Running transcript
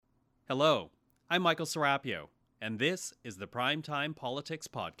Hello, I'm Michael Serapio, and this is the Primetime Politics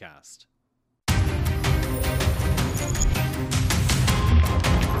Podcast.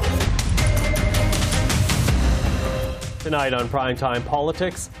 Tonight on Primetime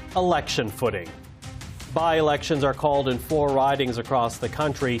Politics, election footing. By-elections are called in 4 ridings across the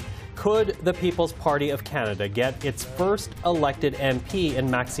country. Could the People's Party of Canada get its first elected MP in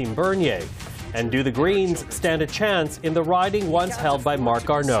Maxime Bernier? And do the Greens stand a chance in the riding once held by Marc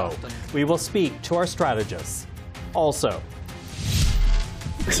Garneau? We will speak to our strategists. Also,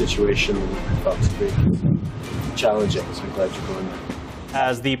 the situation I thought was pretty challenging, so I'm glad you're going there.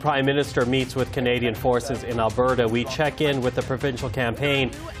 As the Prime Minister meets with Canadian forces in Alberta, we check in with the provincial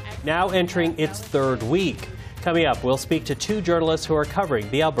campaign, now entering its 3rd week. Coming up, we'll speak to 2 journalists who are covering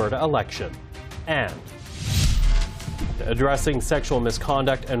the Alberta election. And addressing sexual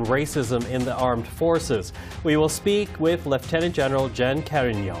misconduct and racism in the armed forces, we will speak with Lieutenant General Jen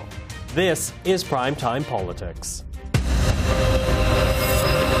Gerson. This is Primetime Politics.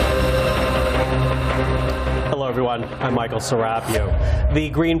 Hello everyone, I'm Michael Serapio. The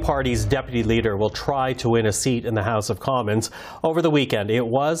Green Party's deputy leader will try to win a seat in the House of Commons. Over the weekend, it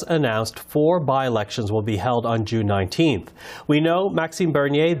was announced 4 by-elections will be held on June 19th. We know Maxime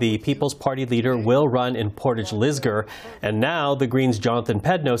Bernier, the People's Party leader, will run in Portage-Lisgar, and now the Greens' Jonathan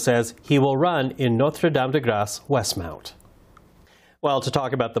Pedneau says he will run in Notre-Dame-de-Grâce, Westmount. Well, to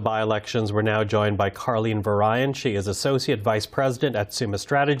talk about the by-elections, we're now joined by Carlene Variyan. She is Associate Vice President at Summa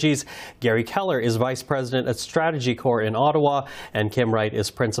Strategies. Garry Keller is Vice President at Strategy Corps in Ottawa. And Kim Wright is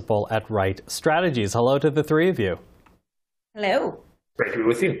Principal at Wright Strategies. Hello to the 3 of you. Hello. Great to be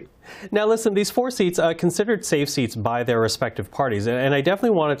with you. Now, listen, these 4 seats are considered safe seats by their respective parties. And I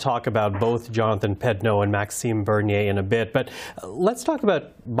definitely want to talk about both Jonathan Pedneau and Maxime Bernier in a bit. But let's talk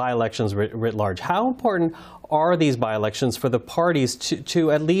about by-elections writ large. How important are these by-elections for the parties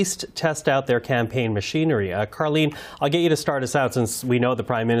to at least test out their campaign machinery? Carlene, I'll get you to start us out since we know the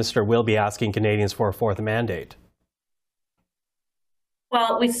Prime Minister will be asking Canadians for a 4th mandate.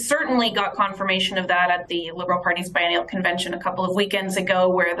 Well, we certainly got confirmation of that at the Liberal Party's biennial convention a couple of weekends ago,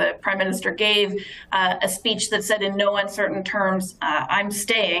 where the Prime Minister gave a speech that said in no uncertain terms, I'm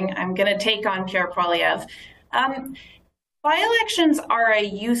staying, I'm going to take on Pierre Poilievre. By-elections are a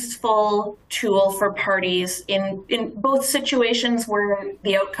useful tool for parties in both situations where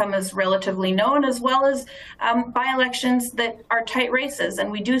the outcome is relatively known, as well as by-elections that are tight races.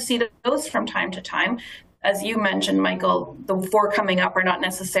 And we do see those from time to time. As you mentioned, Michael, the 4 coming up are not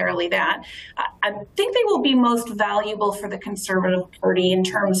necessarily that. I think they will be most valuable for the Conservative Party in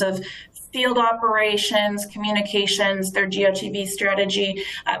terms of field operations, communications, their GOTV strategy,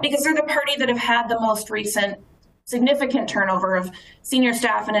 because they're the party that have had the most recent significant turnover of senior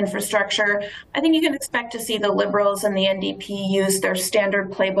staff and infrastructure. I think you can expect to see the Liberals and the NDP use their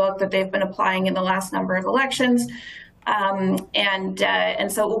standard playbook that they've been applying in the last number of elections. And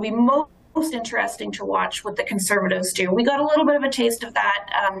so it will be most interesting to watch what the Conservatives do. We got a little bit of a taste of that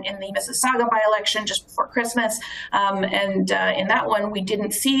in the Mississauga by-election just before Christmas. And in that one, we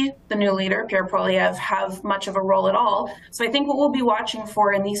didn't see the new leader, Pierre Poilievre, have much of a role at all. So I think what we'll be watching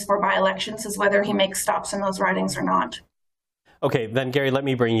for in these 4 by-elections is whether he makes stops in those ridings or not. Okay, then, Garry, let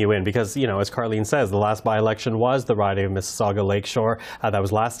me bring you in because, you know, as Carlene says, the last by-election was the riding of Mississauga Lakeshore. That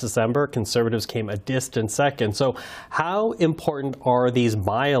was last December. Conservatives came a distant second. So how important are these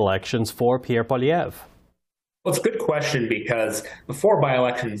by-elections for Pierre Poilievre? Well, it's a good question because the 4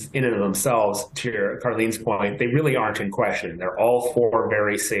 by-elections in and of themselves, to Carlene's point, they really aren't in question. They're all 4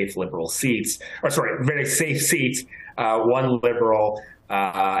 very safe Liberal seats, very safe seats, 1 Liberal,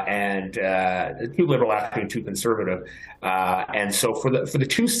 and 2 Liberal after 2 Conservative. And so for the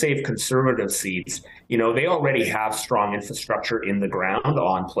 2 safe Conservative seats, you know, they already have strong infrastructure in the ground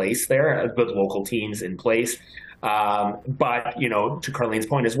on place there, good local teams in place. But, you know, to Carlene's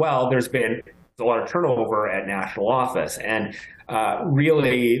point as well, there's been a lot of turnover at national office. And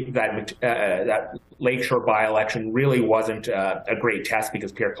really that Lakeshore by-election really wasn't a great test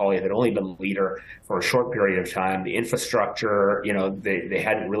because Pierre Poilievre had only been leader for a short period of time. The infrastructure, you know, they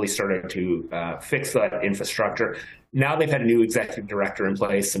hadn't really started to fix that infrastructure. Now they've had a new executive director in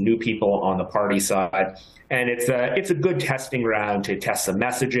place, some new people on the party side, and it's a good testing ground to test some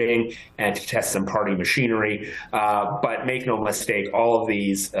messaging and to test some party machinery. But make no mistake, all of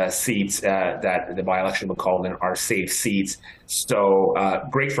these seats that the by-election would call them are safe seats. So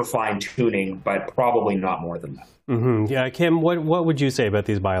great for fine-tuning, but probably not more than that. Mm-hmm. Yeah, Kim, what would you say about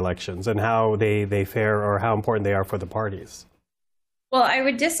these by-elections and how they fare or how important they are for the parties? Well, I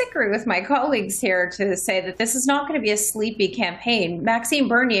would disagree with my colleagues here to say that this is not going to be a sleepy campaign. Maxime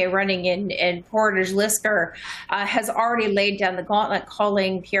Bernier, running in Portage-Lisgar, has already laid down the gauntlet,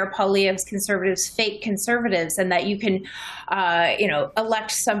 calling Pierre Poilievre's conservatives fake conservatives, and that you can,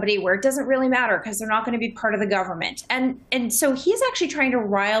 elect somebody where it doesn't really matter because they're not going to be part of the government. And so he's actually trying to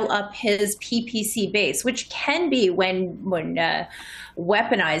rile up his PPC base, which can be when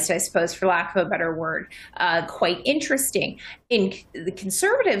weaponized, I suppose, for lack of a better word, quite interesting. In the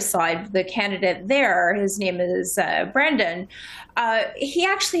Conservative side, the candidate there, his name is Brendan, he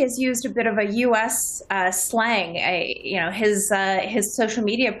actually has used a bit of a U.S. slang. His social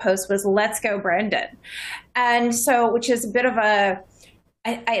media post was "Let's go, Brendan," and so, which is a bit of a,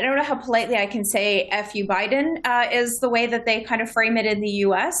 I don't know how politely I can say "F you, Biden" is the way that they kind of frame it in the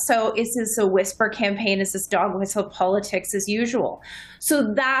U.S. So is this a whisper campaign? Is this dog whistle politics as usual?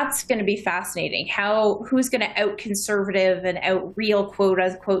 So that's going to be fascinating. Who's going to out conservative and out real quote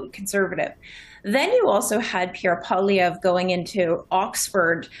unquote conservative? Then you also had Pierre Poilievre going into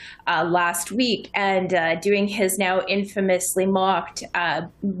Oxford last week and doing his now infamously mocked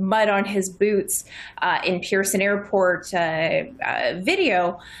mud on his boots in Pearson Airport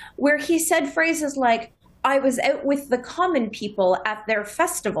video, where he said phrases like, "I was out with the common people at their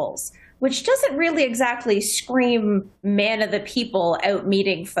festivals," which doesn't really exactly scream man of the people out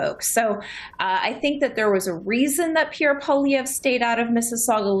meeting folks. So I think that there was a reason that Pierre Poilievre stayed out of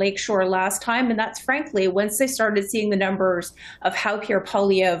Mississauga Lakeshore last time, and that's frankly, once they started seeing the numbers of how Pierre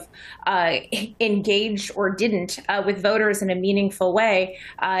Poilievre engaged or didn't with voters in a meaningful way,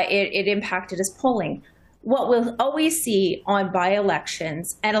 it impacted his polling. What we'll always see on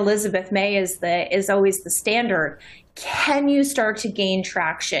by-elections, and Elizabeth May is always the standard, can you start to gain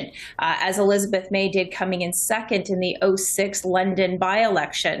traction? As Elizabeth May did coming in second in the 2006 London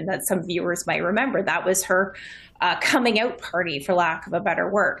by-election that some viewers might remember. That was her coming out party, for lack of a better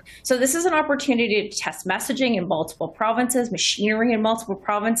word. So this is an opportunity to test messaging in multiple provinces, machinery in multiple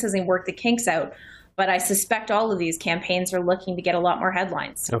provinces, and work the kinks out. But I suspect all of these campaigns are looking to get a lot more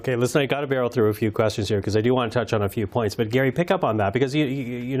headlines. Okay, listen, I got to barrel through a few questions here because I do want to touch on a few points. But Garry, pick up on that because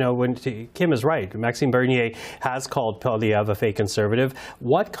when Kim is right. Maxime Bernier has called Poilievre a fake conservative.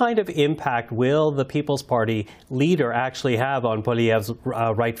 What kind of impact will the People's Party leader actually have on Poilievre's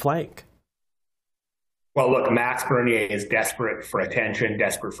right flank? Well, look, Max Bernier is desperate for attention,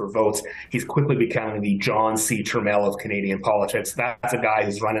 desperate for votes. He's quickly becoming the John C. Turmel of Canadian politics. That's a guy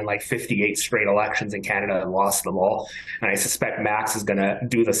who's running like 58 straight elections in Canada and lost them all. And I suspect Max is going to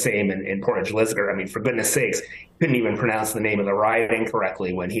do the same in Portage-Lisgar. I mean, for goodness sakes, he couldn't even pronounce the name of the riding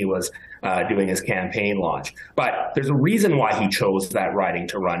correctly when he was doing his campaign launch. But there's a reason why he chose that riding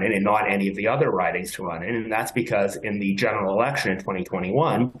to run in and not any of the other ridings to run in. And that's because in the general election in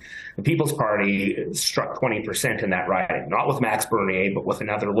 2021, the People's Party struck 20% in that riding, not with Max Bernier, but with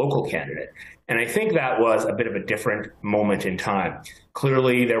another local candidate. And I think that was a bit of a different moment in time.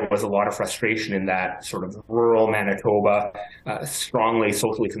 Clearly, there was a lot of frustration in that sort of rural Manitoba, strongly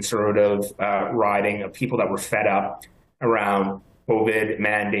socially conservative riding of people that were fed up around COVID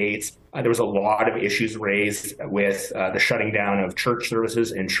mandates. There was a lot of issues raised with the shutting down of church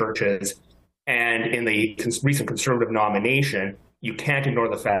services in churches. And in the recent Conservative nomination, you can't ignore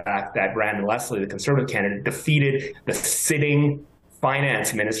the fact that Brandon Leslie, the Conservative candidate, defeated the sitting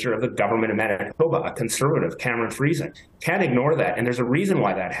finance minister of the government of Manitoba, a Conservative, Cameron Friesen. Can't ignore that. And there's a reason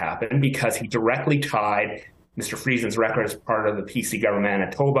why that happened, because he directly tied Mr. Friesen's record as part of the PC government of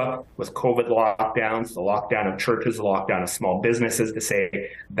Manitoba with COVID lockdowns, the lockdown of churches, the lockdown of small businesses, to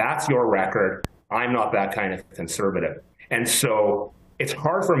say, that's your record. I'm not that kind of conservative. And so it's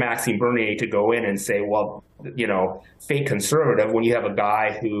hard for Maxime Bernier to go in and say, well, fake conservative, when you have a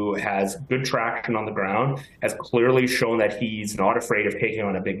guy who has good traction on the ground, has clearly shown that he's not afraid of taking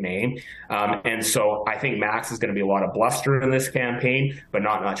on a big name. And so I think Max is going to be a lot of bluster in this campaign, but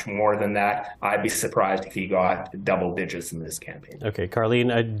not much more than that. I'd be surprised if he got double digits in this campaign. Okay,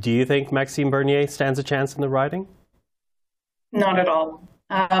 Carlene, do you think Maxime Bernier stands a chance in the riding? Not at all.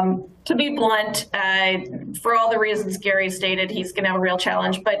 To be blunt, for all the reasons Garry stated, he's going to have a real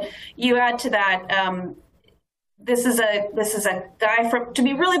challenge. But you add to that, this is a guy from, to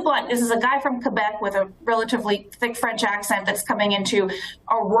be really blunt, this is a guy from Quebec with a relatively thick French accent that's coming into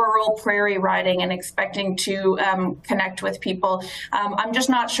a rural prairie riding and expecting to connect with people. I'm just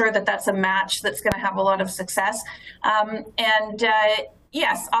not sure that that's a match that's going to have a lot of success.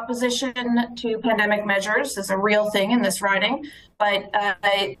 Yes, opposition to pandemic measures is a real thing in this riding, but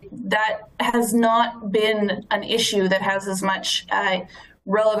that has not been an issue that has as much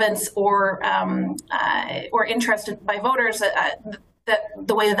relevance or interest by voters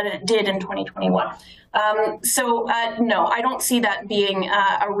the way that it did in 2021. No, I don't see that being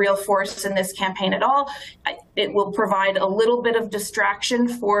a real force in this campaign at all. It will provide a little bit of distraction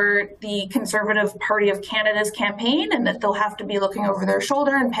for the Conservative Party of Canada's campaign, and that they'll have to be looking over their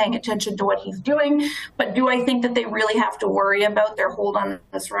shoulder and paying attention to what he's doing. But do I think that they really have to worry about their hold on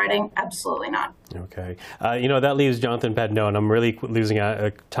this riding? Absolutely not. Okay. That leaves Jonathan Pedneau, and I'm really losing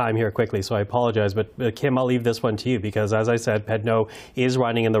time here quickly, so I apologize. But Kim, I'll leave this one to you because, as I said, Pedneau is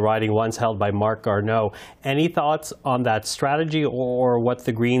running in the riding once held by Marc Garneau. Any thoughts on that strategy or what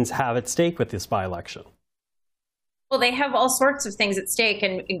the Greens have at stake with this by-election? Well, they have all sorts of things at stake,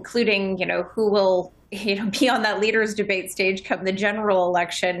 and including, who will be on that leaders debate stage come the general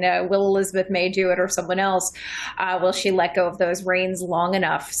election. Will Elizabeth May do it or someone else? Will she let go of those reins long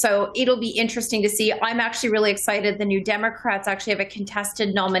enough? So it'll be interesting to see. I'm actually really excited. The New Democrats actually have a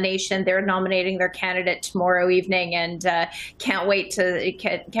contested nomination. They're nominating their candidate tomorrow evening, and can't wait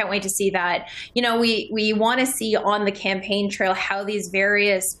to see that. We want to see on the campaign trail how these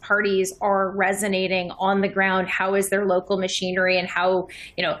various parties are resonating on the ground. How is their local machinery, and how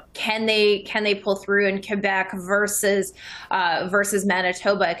can they pull through in Quebec versus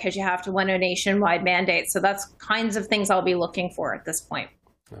Manitoba, because you have to win a nationwide mandate. So that's kinds of things I'll be looking for at this point.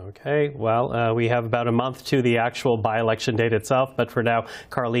 Okay, well, we have about a month to the actual by-election date itself. But for now,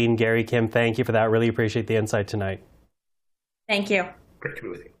 Carlene, Garry, Kim, thank you for that. Really appreciate the insight tonight. Thank you. Great to be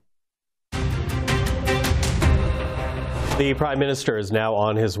with you. The Prime Minister is now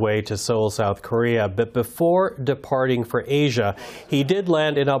on his way to Seoul, South Korea, but before departing for Asia, he did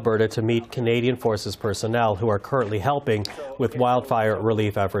land in Alberta to meet Canadian Forces personnel who are currently helping with wildfire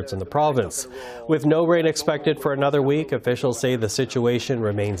relief efforts in the province. With no rain expected for another week, officials say the situation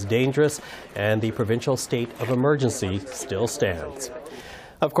remains dangerous and the provincial state of emergency still stands.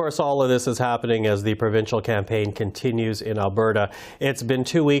 Of course, all of this is happening as the provincial campaign continues in Alberta. It's been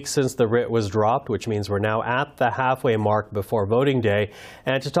 2 weeks since the writ was dropped, which means we're now at the halfway mark before voting day.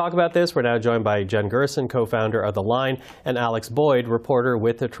 And to talk about this, we're now joined by Jen Gerson, co-founder of The Line, and Alex Boyd, reporter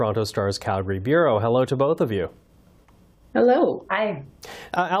with the Toronto Star's Calgary Bureau. Hello to both of you. Hello. Hi.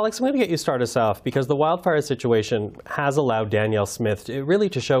 Alex, I'm going to get you started us off because the wildfire situation has allowed Danielle Smith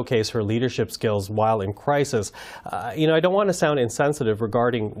to showcase her leadership skills while in crisis. I don't want to sound insensitive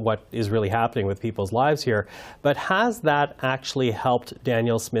regarding what is really happening with people's lives here, but has that actually helped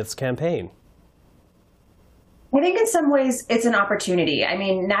Danielle Smith's campaign? I think in some ways it's an opportunity. I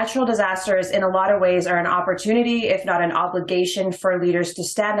mean, natural disasters in a lot of ways are an opportunity, if not an obligation, for leaders to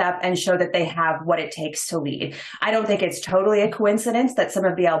stand up and show that they have what it takes to lead. I don't think it's totally a coincidence that some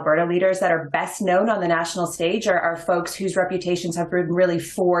of the Alberta leaders that are best known on the national stage are folks whose reputations have been really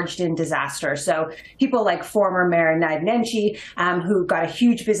forged in disaster. So people like former Mayor Naid Nenshi, who got a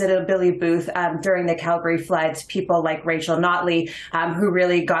huge visibility booth during the Calgary floods, people like Rachel Notley, who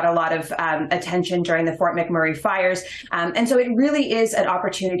really got a lot of attention during the Fort McMurray fires. And so it really is an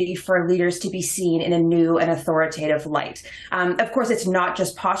opportunity for leaders to be seen in a new and authoritative light. Of course, it's not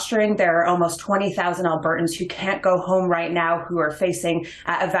just posturing. There are almost 20,000 Albertans who can't go home right now, who are facing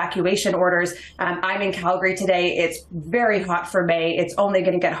evacuation orders. I'm in Calgary today. It's very hot for May. It's only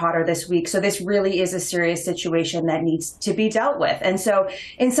going to get hotter this week. So this really is a serious situation that needs to be dealt with. And so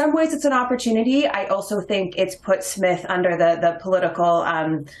in some ways, it's an opportunity. I also think it's put Smith under the political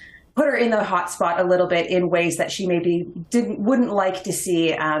put her in the hot spot a little bit in ways that she maybe wouldn't like to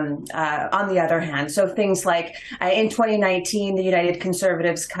see on the other hand. So things like in 2019, the United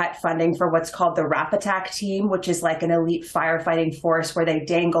Conservatives cut funding for what's called the Rap Attack Team, which is like an elite firefighting force where they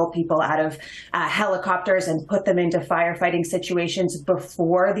dangle people out of helicopters and put them into firefighting situations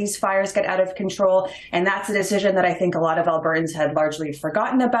before these fires get out of control. And that's a decision that I think a lot of Albertans had largely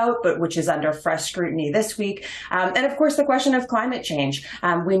forgotten about, but which is under fresh scrutiny this week. And of course, the question of climate change.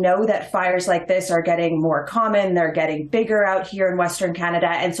 We know that fires like this are getting more common. They're getting bigger out here in Western Canada.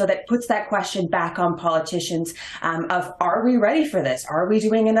 And so that puts that question back on politicians of, are we ready for this? Are we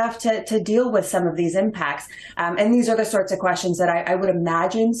doing enough to deal with some of these impacts? And these are the sorts of questions that I would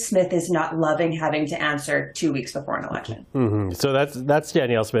imagine Smith is not loving having to answer 2 weeks before an election. Mm-hmm. So that's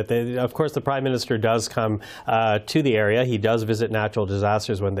Danielle Smith. Of course, the Prime Minister does come to the area. He does visit natural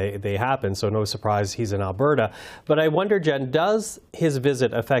disasters when they happen. So no surprise he's in Alberta. But I wonder, Jen, does his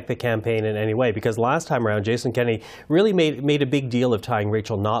visit affect the campaign in any way? Because last time around, Jason Kenney really made a big deal of tying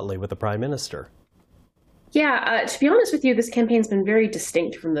Rachel Notley with the Prime Minister. Yeah, to be honest with you, this campaign's been very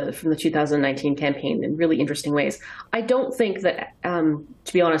distinct from the 2019 campaign in really interesting ways. I don't think that,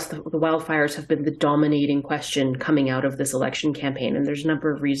 to be honest, the wildfires have been the dominating question coming out of this election campaign, and there's a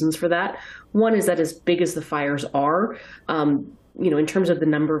number of reasons for that. One is that as big as the fires are, in terms of the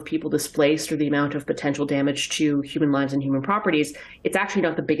number of people displaced or the amount of potential damage to human lives and human properties, it's actually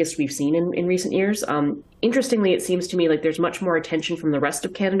not the biggest we've seen in recent years. Interestingly, it seems to me like there's much more attention from the rest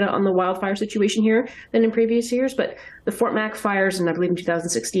of Canada on the wildfire situation here than in previous years. But the Fort Mac fires, and I believe in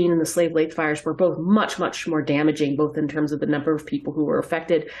 2016, and the Slave Lake fires were both much, much more damaging, both in terms of the number of people who were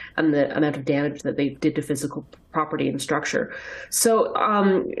affected and the amount of damage that they did to physical property and structure. So,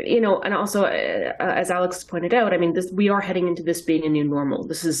 and also, as Alex pointed out, I mean, we are heading into this being a new normal.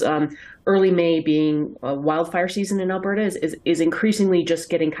 This is early May being a wildfire season in Alberta is increasingly just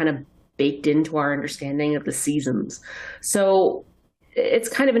getting kind of baked into our understanding of the seasons. So it's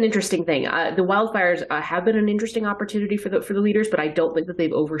kind of an interesting thing. The wildfires have been an interesting opportunity for the leaders, but I don't think that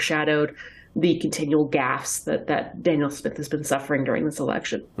they've overshadowed the continual gaffes that Danielle Smith has been suffering during this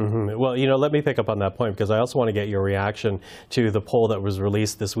election. Mm-hmm. Well, let me pick up on that point, because I also want to get your reaction to the poll that was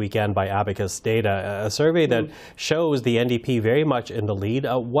released this weekend by Abacus Data, a survey that shows the NDP very much in the lead.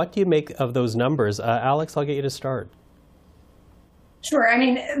 What do you make of those numbers? Alex, I'll get you to start. Sure. I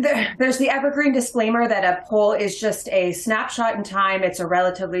mean, there's the evergreen disclaimer that a poll is just a snapshot in time. It's a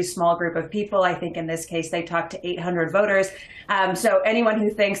relatively small group of people. I think in this case, they talked to 800 voters. So anyone who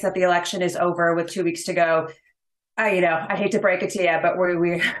thinks that the election is over with 2 weeks to go, I hate to break it to you, but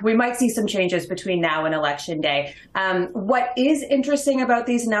we might see some changes between now and Election Day. What is interesting about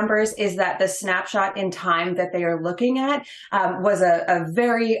these numbers is that the snapshot in time that they are looking at was a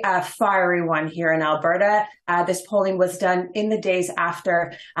very fiery one here in Alberta. This polling was done in the days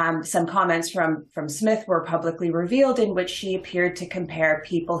after some comments from Smith were publicly revealed, in which she appeared to compare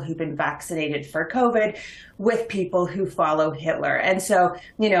people who've been vaccinated for COVID with people who follow Hitler. And so,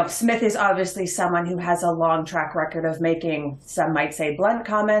 Smith is obviously someone who has a long track record of making, some might say blunt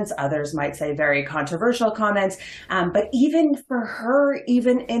comments, others might say very controversial comments. But even for her,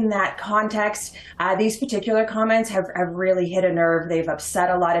 even in that context, these particular comments have really hit a nerve. They've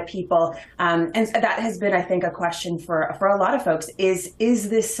upset a lot of people. And that has been, I think, a question for a lot of folks. Is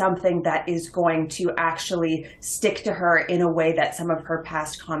this something that is going to actually stick to her in a way that some of her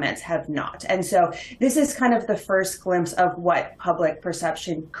past comments have not? And so this is kind of the first glimpse of what public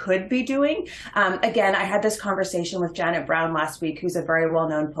perception could be doing. Again, I had this conversation with Janet Brown last week, who's a very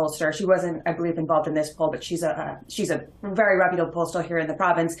well-known pollster. She wasn't, I believe, involved in this poll, but she's a very reputable pollster here in the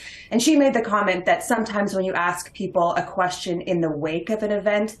province. And she made the comment that sometimes when you ask people a question in the wake of an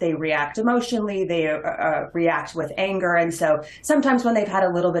event, they react emotionally, they react with anger. And so sometimes when they've had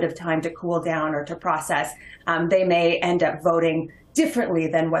a little bit of time to cool down or to process, they may end up voting differently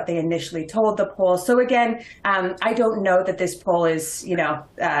than what they initially told the poll. So again, I don't know that this poll is,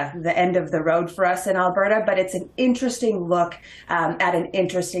 the end of the road for us in Alberta, but it's an interesting look at an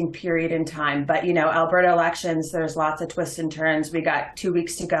interesting period in time. But, Alberta elections, there's lots of twists and turns. We got 2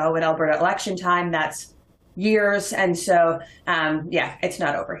 weeks to go in Alberta election time. That's years. And so, it's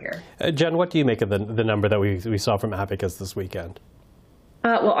not over here. Jen, what do you make of the number that we saw from Abacus this weekend?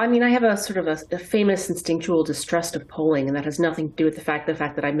 Well, I mean, I have a sort of a famous instinctual distrust of polling, and that has nothing to do with the fact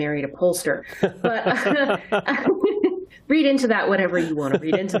that I married a pollster. But read into that whatever you want to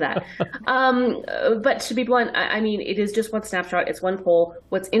read into that. But to be blunt, I mean, it is just one snapshot. It's one poll.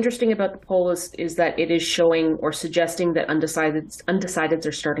 What's interesting about the poll is that it is showing or suggesting that undecideds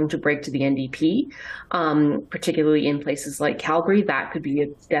are starting to break to the NDP, particularly in places like Calgary. That could be a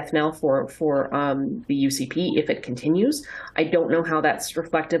death knell for the UCP if it continues. I don't know how that's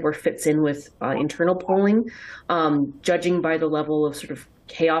reflective or fits in with internal polling. Judging by the level of sort of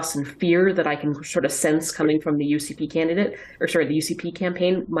chaos and fear that I can sort of sense coming from the UCP the UCP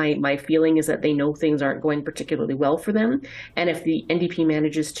campaign, my feeling is that they know things aren't going particularly well for them. And if the NDP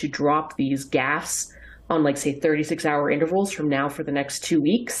manages to drop these gaffes on, like, say, 36-hour intervals from now for the next 2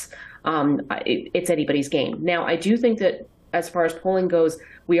 weeks, it's anybody's game. Now, I do think that as far as polling goes,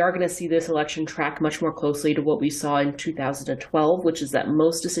 we are going to see this election track much more closely to what we saw in 2012, which is that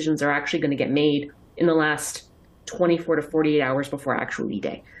most decisions are actually going to get made in the last 24 to 48 hours before actual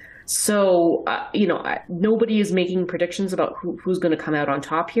E-Day. So, nobody is making predictions about who's going to come out on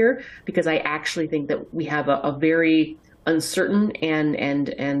top here, because I actually think that we have a very uncertain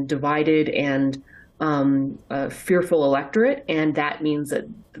and divided and fearful electorate, and that means that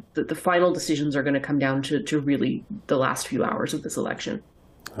the final decisions are going to come down to really the last few hours of this election.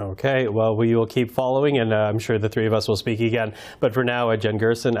 Okay, well, we will keep following, and I'm sure the three of us will speak again. But for now, Jen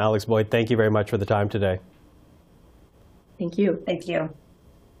Gerson, Alex Boyd, thank you very much for the time today. Thank you. Thank you.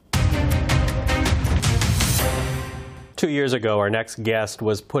 2 years ago, our next guest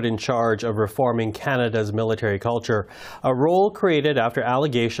was put in charge of reforming Canada's military culture, a role created after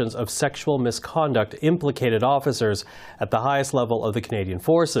allegations of sexual misconduct implicated officers at the highest level of the Canadian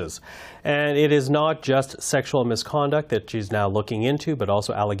Forces. And it is not just sexual misconduct that she's now looking into, but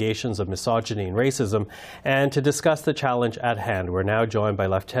also allegations of misogyny and racism. And to discuss the challenge at hand, we're now joined by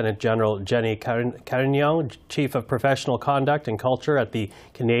Lieutenant General Jennie Carignan, Chief of Professional Conduct and Culture at the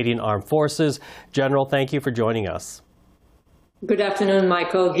Canadian Armed Forces. General, thank you for joining us. Good afternoon,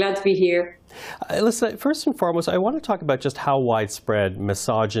 Michael. Glad to be here. Listen, first and foremost, I want to talk about just how widespread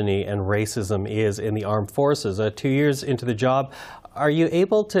misogyny and racism is in the armed forces. 2 years into the job, are you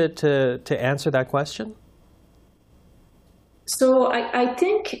able to answer that question? So I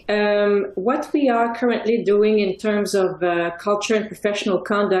think what we are currently doing in terms of culture and professional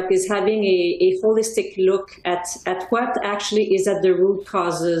conduct is having a holistic look at what actually is at the root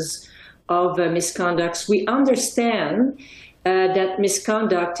causes of misconduct. We understand that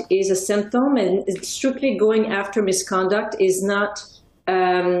misconduct is a symptom, and strictly going after misconduct is not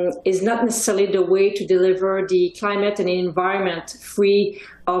necessarily the way to deliver the climate and environment free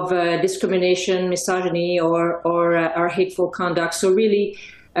of discrimination, misogyny, or hateful conduct. So really,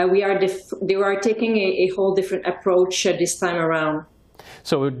 they are taking a whole different approach this time around.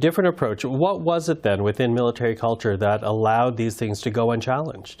 So a different approach. What was it then within military culture that allowed these things to go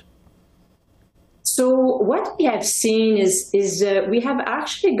unchallenged? So what we have seen is we have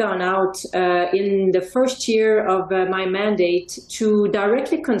actually gone out in the first year of my mandate to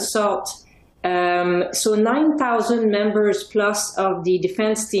directly consult so 9,000 members plus of the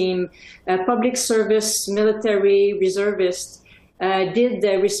defense team, public service, military, reservists, did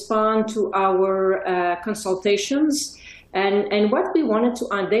respond to our consultations. And what we wanted to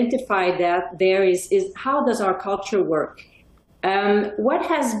identify is how does our culture work? What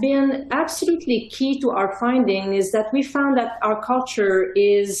has been absolutely key to our finding is that we found that our culture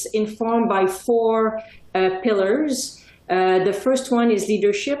is informed by 4 pillars. The first one is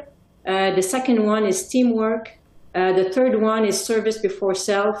leadership. The second one is teamwork. The third one is service before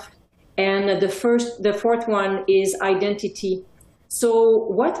self. And the fourth one is identity. So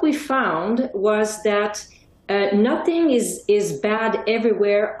what we found was that nothing is bad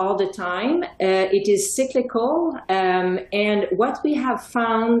everywhere all the time. It is cyclical. And what we have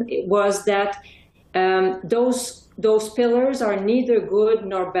found was that those pillars are neither good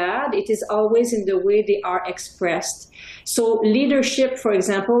nor bad. It is always in the way they are expressed. So leadership, for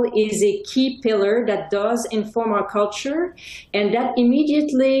example, is a key pillar that does inform our culture, and that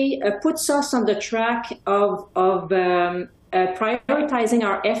immediately puts us on the track of prioritizing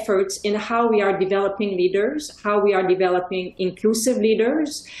our efforts in how we are developing leaders, how we are developing inclusive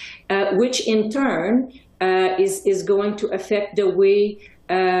leaders, which in turn is going to affect the way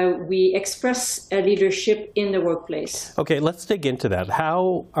we express leadership in the workplace. Okay, let's dig into that.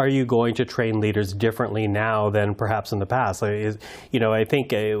 How are you going to train leaders differently now than perhaps in the past? I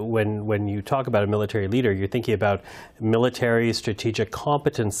think when you talk about a military leader, you're thinking about military strategic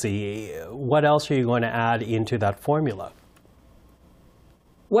competency. What else are you going to add into that formula?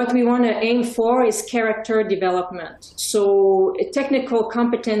 What we want to aim for is character development. So technical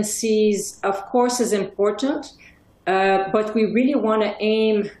competencies, of course, is important, but we really want to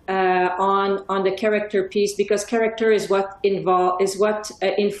aim on the character piece, because character is what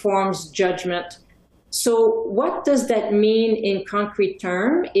informs judgment. So what does that mean in concrete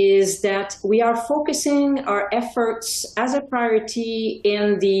terms is that we are focusing our efforts as a priority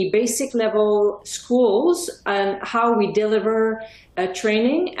in the basic level schools and how we deliver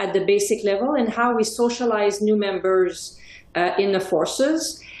training at the basic level and how we socialize new members in the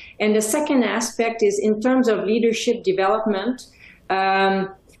forces. And the second aspect is in terms of leadership development.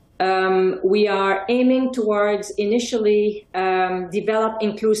 We are aiming towards initially develop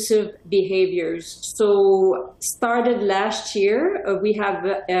inclusive behaviors. So started last year, we have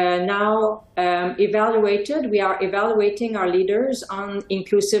now we are evaluating our leaders on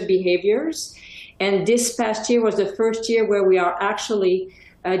inclusive behaviors. And this past year was the first year where we are actually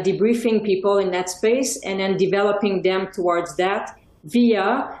debriefing people in that space and then developing them towards that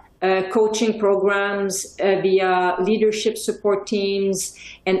via coaching programs, via leadership support teams,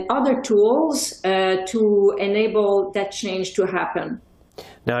 and other tools to enable that change to happen.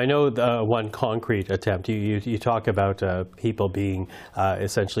 Now, I know one concrete attempt, you talk about people being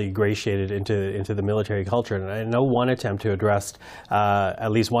essentially ingratiated into the military culture, and I know one attempt to address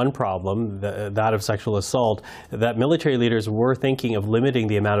at least one problem, that of sexual assault, that military leaders were thinking of limiting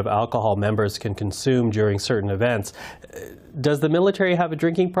the amount of alcohol members can consume during certain events. Does the military have a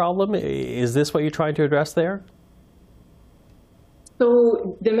drinking problem? Is this what you're trying to address there?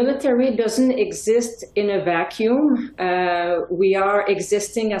 So the military doesn't exist in a vacuum. We are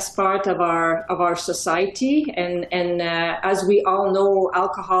existing as part of our society, and as we all know,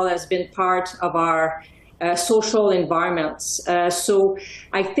 alcohol has been part of our social environments. So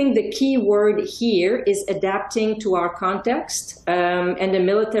I think the key word here is adapting to our context, and the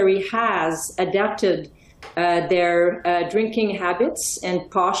military has adapted their drinking habits and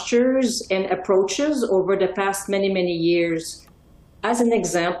postures and approaches over the past many years. As an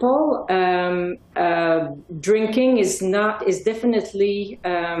example, drinking is definitely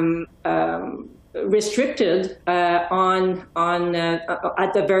restricted at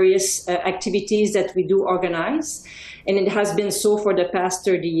the various activities that we do organize, and it has been so for the past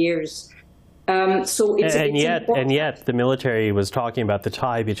 30 years. And yet the military was talking about the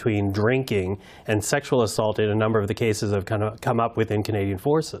tie between drinking and sexual assault in a number of the cases that have kind of come up within Canadian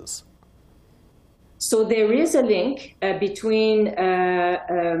forces. So there is a link between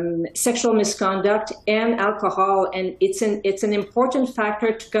sexual misconduct and alcohol, and it's an important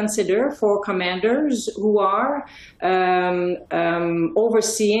factor to consider for commanders who are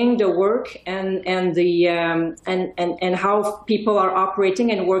overseeing the work and how people are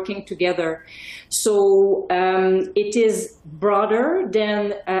operating and working together. So it is broader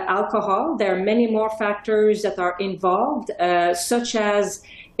than alcohol. There are many more factors that are involved, such as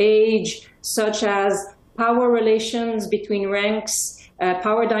age, such as power relations between ranks,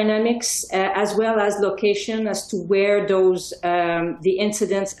 power dynamics, as well as location as to where the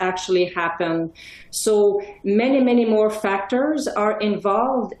incidents actually happen. So many more factors are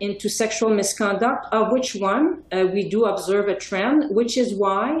involved into sexual misconduct, of which one we do observe a trend, which is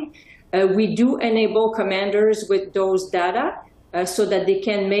why we do enable commanders with those data so that they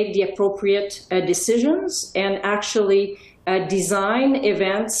can make the appropriate decisions and actually design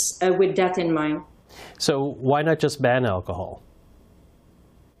events with that in mind. So why not just ban alcohol?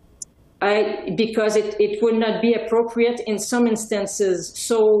 Because it would not be appropriate in some instances.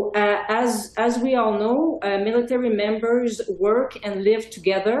 So as we all know, military members work and live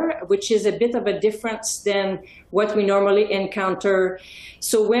together, which is a bit of a difference than what we normally encounter.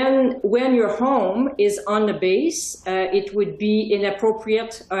 So when your home is on the base, it would be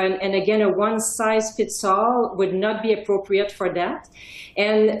inappropriate, and again, a one-size-fits-all would not be appropriate for that.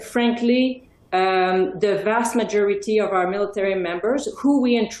 And frankly, the vast majority of our military members who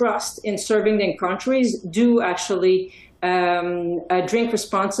we entrust in serving their countries do actually drink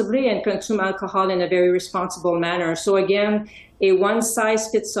responsibly and consume alcohol in a very responsible manner. So again, a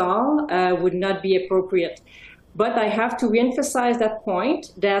one-size-fits-all would not be appropriate. But I have to reemphasize that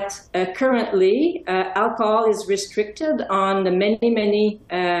point that currently alcohol is restricted on the many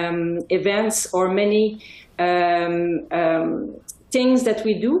events or many things that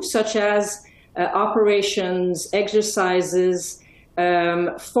we do, such as operations, exercises,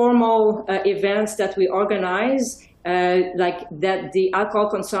 formal events that we organize, like that. The alcohol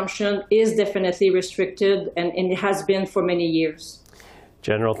consumption is definitely restricted, and it has been for many years.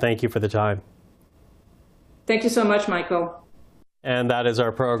 General, thank you for the time. Thank you so much, Michael. And that is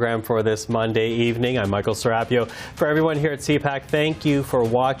our program for this Monday evening. I'm Michael Serapio. For everyone here at CPAC, thank you for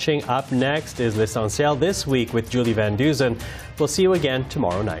watching. Up next is L'Essentiel This Week with Julie Van Dusen. We'll see you again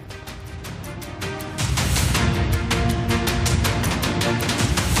tomorrow night.